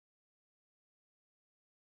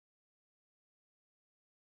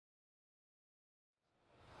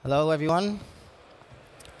Hello, everyone.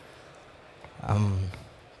 Um,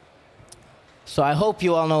 so I hope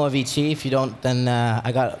you all know Avicii. If you don't, then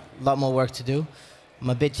I got a lot more work to do. I'm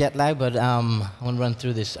a bit jet lagged, but I want to run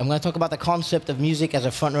through this. I'm going to talk about the concept of music as a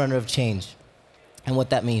frontrunner of change and what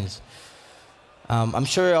that means. I'm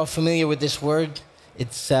sure you're all familiar with this word.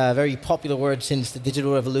 It's a very popular word since the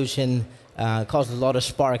digital revolution caused a lot of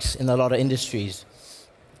sparks in a lot of industries.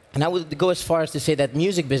 And I would go as far as to say that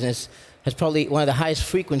music business has probably one of the highest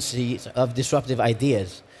frequencies of disruptive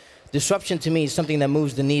ideas. Disruption, to me, is something that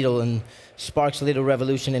moves the needle and sparks a little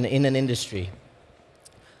revolution in an industry.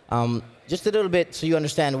 Just a little bit so you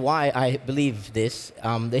understand why I believe this.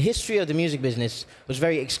 The history of the music business was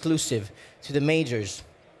very exclusive to the majors.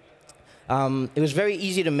 It was very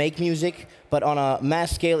easy to make music, but on a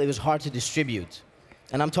mass scale, it was hard to distribute.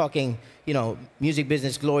 And I'm talking, music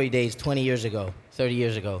business glory days 20 years ago, 30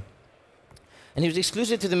 years ago. And it was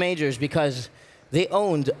exclusive to the majors because they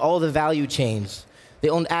owned all the value chains. They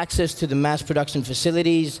owned access to the mass production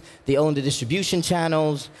facilities. They owned the distribution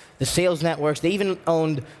channels, the sales networks. They even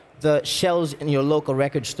owned the shelves in your local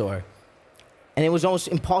record store. And it was almost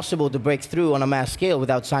impossible to break through on a mass scale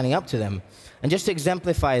without signing up to them. And just to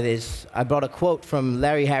exemplify this, I brought a quote from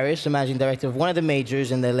Larry Harris, the managing director of one of the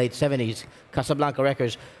majors in the late 70s, Casablanca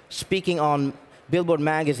Records, speaking on Billboard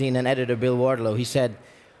magazine and editor Bill Wardlow. He said,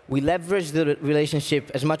 "We leveraged the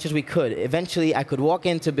relationship as much as we could. Eventually, I could walk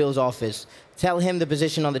into Bill's office, tell him the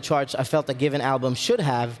position on the charts I felt a given album should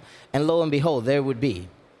have, and lo and behold, there it would be."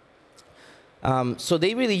 So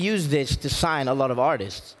they really used this to sign a lot of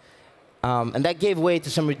artists. And that gave way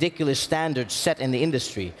to some ridiculous standards set in the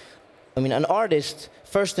industry. I mean, an artist,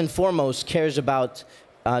 first and foremost, cares about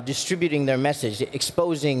distributing their message,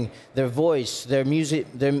 exposing their voice, their music,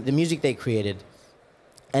 the music they created.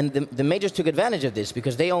 And the majors took advantage of this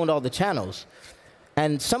because they owned all the channels.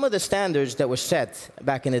 And some of the standards that were set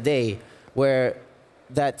back in the day were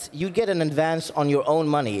that you'd get an advance on your own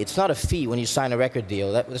money. It's not a fee when you sign a record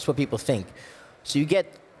deal. That's what people think. So you get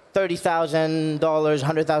 $30,000,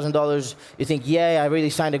 $100,000. You think, yeah, I really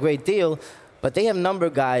signed a great deal. But they have number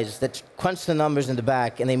guys that crunch the numbers in the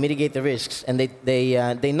back, and they mitigate the risks, and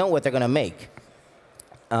they know what they're going to make.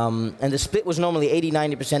 And the split was normally 80,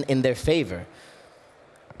 90% in their favor.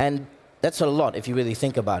 And that's a lot if you really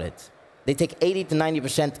think about it. They take 80 to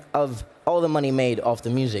 90% of all the money made off the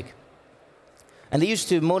music. And they used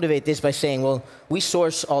to motivate this by saying, well, we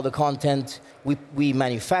source all the content, we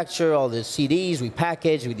manufacture all the CDs, we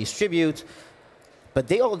package, we distribute, but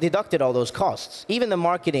they all deducted all those costs. Even the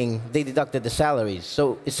marketing, they deducted the salaries.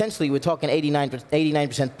 So essentially, we're talking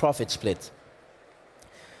 89% profit split.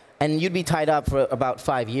 And you'd be tied up for about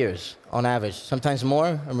 5 years on average, sometimes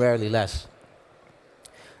more and rarely less.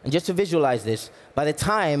 And just to visualize this, by the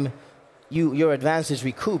time your advance is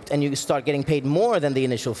recouped and you start getting paid more than the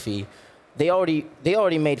initial fee, they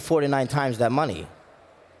already made 4 to 9 times that money.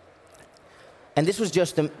 And this was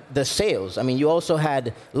just the sales. I mean, you also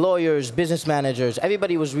had lawyers, business managers.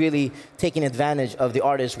 Everybody was really taking advantage of the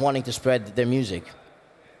artists wanting to spread their music.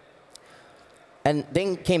 And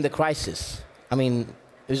then came the crisis. I mean,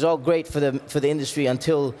 it was all great for the industry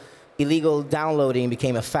until illegal downloading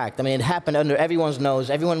became a fact. I mean, it happened under everyone's nose.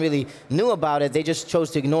 Everyone really knew about it. They just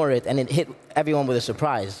chose to ignore it, and it hit everyone with a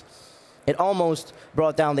surprise. It almost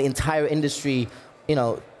brought down the entire industry,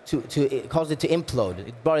 it caused it to implode.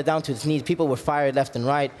 It brought it down to its knees. People were fired left and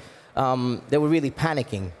right. They were really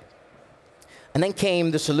panicking. And then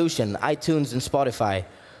came the solution, iTunes and Spotify.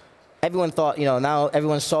 Everyone thought, now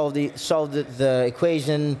everyone solved the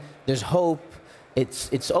equation. There's hope.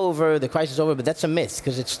 It's over, the crisis is over, but that's a myth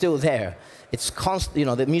because it's still there. It's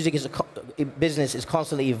the music business is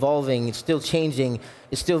constantly evolving. It's still changing.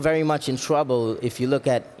 It's still very much in trouble if you look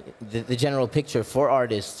at the general picture for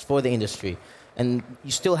artists, for the industry. And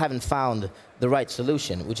you still haven't found the right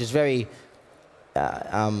solution, which is very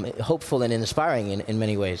hopeful and inspiring in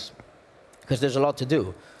many ways because there's a lot to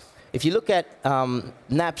do. If you look at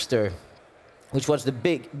Napster, which was the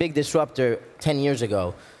big disruptor 10 years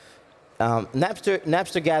ago,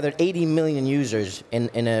 Napster gathered 80 million users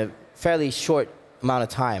in a fairly short amount of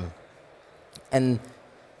time. And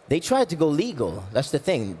they tried to go legal. That's the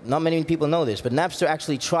thing. Not many people know this, but Napster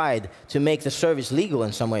actually tried to make the service legal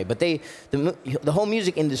in some way. But the whole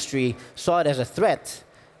music industry saw it as a threat,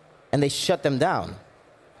 and they shut them down.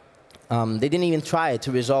 They didn't even try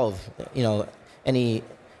to resolve, any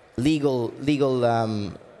legal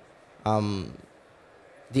deal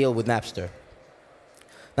with Napster.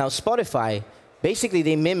 Now, Spotify, basically,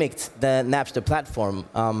 they mimicked the Napster platform.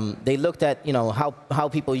 They looked at, how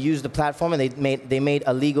people use the platform, and they made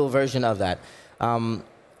a legal version of that. And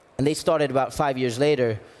they started about 5 years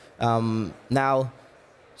later. Now,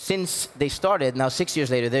 since they started, now 6 years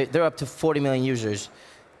later, they're up to 40 million users,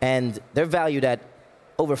 and they're valued at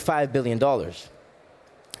over $5 billion.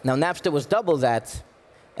 Now, Napster was double that,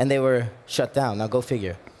 and they were shut down. Now, go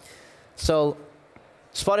figure. So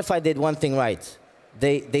Spotify did one thing right.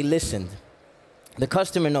 They listened. The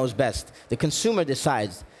customer knows best. The consumer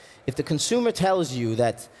decides. If the consumer tells you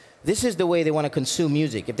that this is the way they want to consume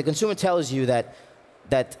music, if the consumer tells you that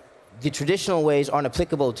the traditional ways aren't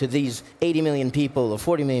applicable to these 80 million people or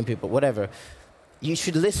 40 million people, whatever, you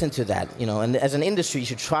should listen to that. And as an industry, you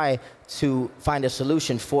should try to find a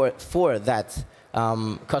solution for that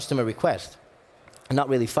customer request and not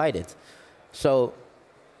really fight it. So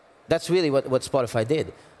that's really what Spotify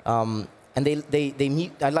did. And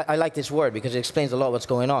I like this word because it explains a lot what's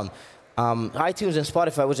going on. iTunes and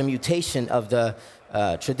Spotify was a mutation of the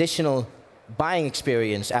traditional buying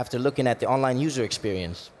experience after looking at the online user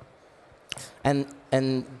experience. And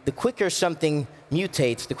the quicker something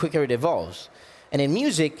mutates, the quicker it evolves. And in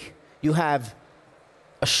music, you have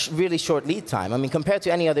a really short lead time. I mean, compared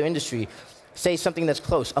to any other industry, say something that's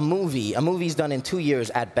close, a movie. A movie's done in 2 years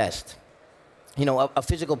at best. A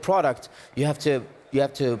physical product, you have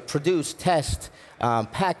to produce, test,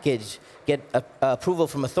 package, get approval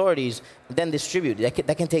from authorities, then distribute.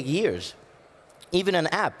 That can take years. Even an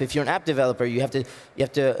app, if you're an app developer, you have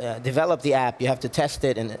to develop the app, you have to test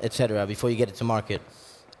it, and et cetera, before you get it to market.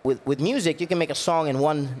 With music, you can make a song in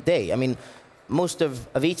one day. I mean, most of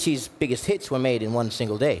Avicii's biggest hits were made in one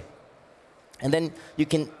single day. And then you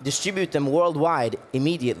can distribute them worldwide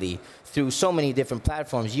immediately through so many different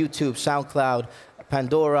platforms: YouTube, SoundCloud,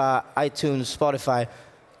 Pandora, iTunes, Spotify.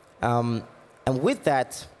 And with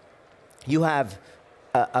that, you have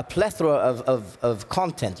a plethora of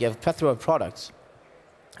content. You have a plethora of products.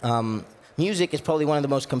 Music is probably one of the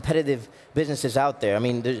most competitive businesses out there. I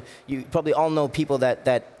mean, you probably all know people that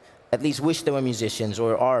at least wish they were musicians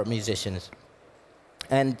or are musicians.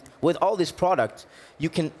 And with all this product, you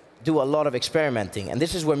can do a lot of experimenting. And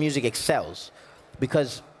this is where music excels.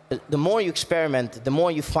 Because the more you experiment, the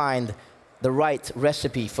more you find the right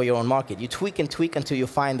recipe for your own market. You tweak and tweak until you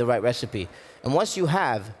find the right recipe. And once you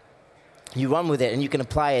have, you run with it, and you can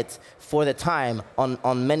apply it for the time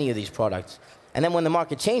on many of these products. And then when the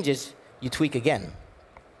market changes, you tweak again.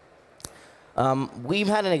 We've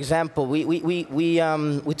had an example.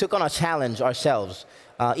 We took on a challenge ourselves.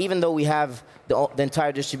 Even though we have the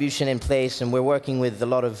entire distribution in place and we're working with a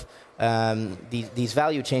lot of these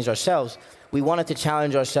value chains ourselves, we wanted to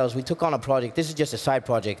challenge ourselves. We took on a project. This is just a side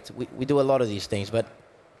project. We do a lot of these things. But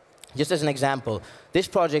just as an example, this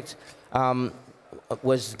project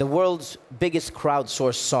was the world's biggest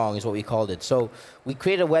crowdsourced song, is what we called it. So we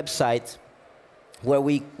created a website where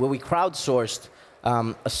we crowdsourced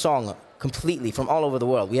a song completely from all over the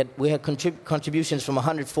world. We had contributions from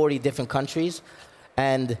 140 different countries,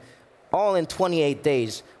 and all in 28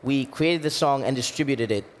 days, we created the song and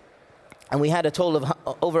distributed it. And we had a total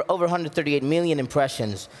of over 138 million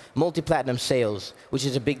impressions, multi-platinum sales, which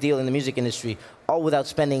is a big deal in the music industry, all without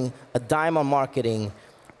spending a dime on marketing.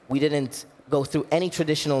 We didn't go through any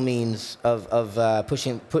traditional means of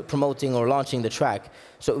promoting or launching the track.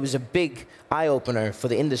 So it was a big eye-opener for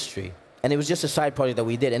the industry. And it was just a side project that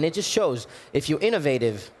we did. And it just shows, if you're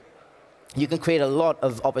innovative, you can create a lot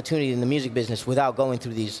of opportunity in the music business without going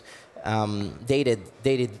through these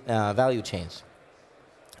dated value chains.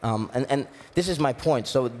 And this is my point.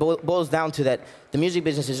 So it boils down to that the music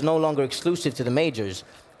business is no longer exclusive to the majors.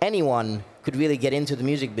 Anyone could really get into the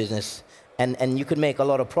music business, and you could make a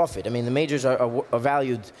lot of profit. I mean, the majors are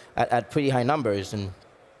valued at pretty high numbers, and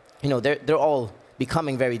they're all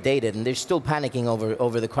becoming very dated, and they're still panicking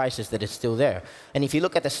over the crisis that is still there. And if you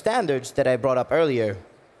look at the standards that I brought up earlier,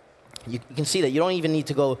 you can see that you don't even need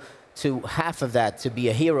to go to half of that to be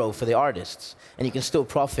a hero for the artists, and you can still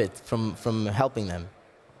profit from helping them.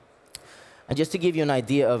 And just to give you an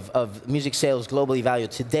idea of music sales globally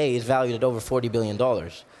valued today is valued at over $40 billion.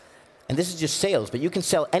 And this is just sales, but you can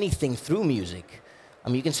sell anything through music. I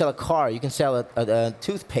mean, you can sell a car, you can sell a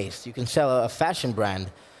toothpaste, you can sell a fashion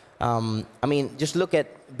brand. I mean, just look at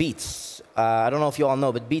Beats. I don't know if you all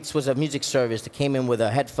know, but Beats was a music service that came in with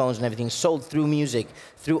headphones and everything, sold through music,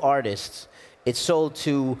 through artists. It sold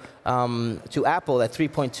to Apple at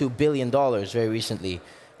 $3.2 billion very recently.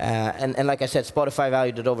 And like I said, Spotify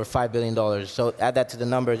valued at over $5 billion. So add that to the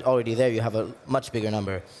number already there, you have a much bigger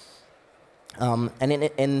number.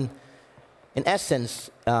 And in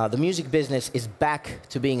essence, the music business is back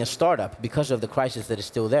to being a startup because of the crisis that is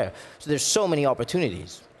still there. So there's so many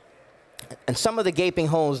opportunities. And some of the gaping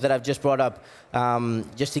holes that I've just brought up,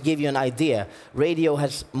 just to give you an idea, radio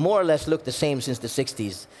has more or less looked the same since the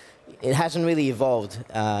 60s. it hasn't really evolved.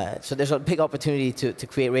 So there's a big opportunity to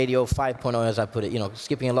create radio 5.0, as I put it,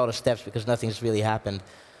 skipping a lot of steps because nothing's really happened.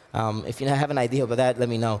 If you have an idea about that, let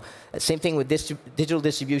me know. Same thing with digital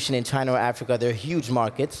distribution in China or Africa. They're huge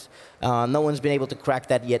markets. No one's been able to crack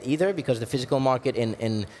that yet either, because the physical market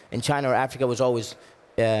in China or Africa was always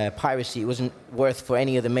piracy. It wasn't worth for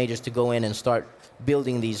any of the majors to go in and start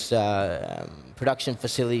building these production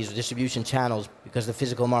facilities or distribution channels, because the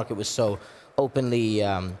physical market was so openly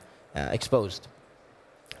exposed.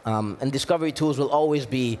 And discovery tools will always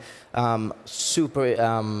be super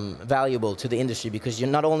valuable to the industry, because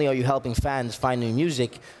not only are you helping fans find new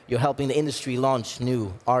music, you're helping the industry launch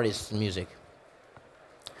new artists and music.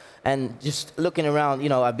 And just looking around,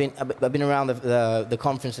 I've been around the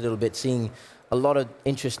conference a little bit, seeing a lot of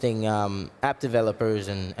interesting app developers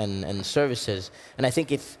and services. And I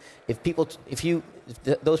think if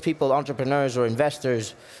those people, entrepreneurs or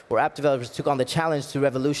investors or app developers, took on the challenge to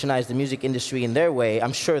revolutionize the music industry in their way,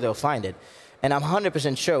 I'm sure they'll find it. And I'm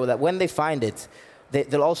 100% sure that when they find it,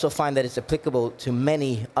 they'll also find that it's applicable to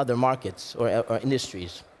many other markets or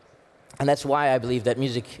industries. And that's why I believe that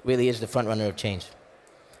music really is the front runner of change.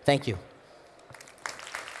 Thank you.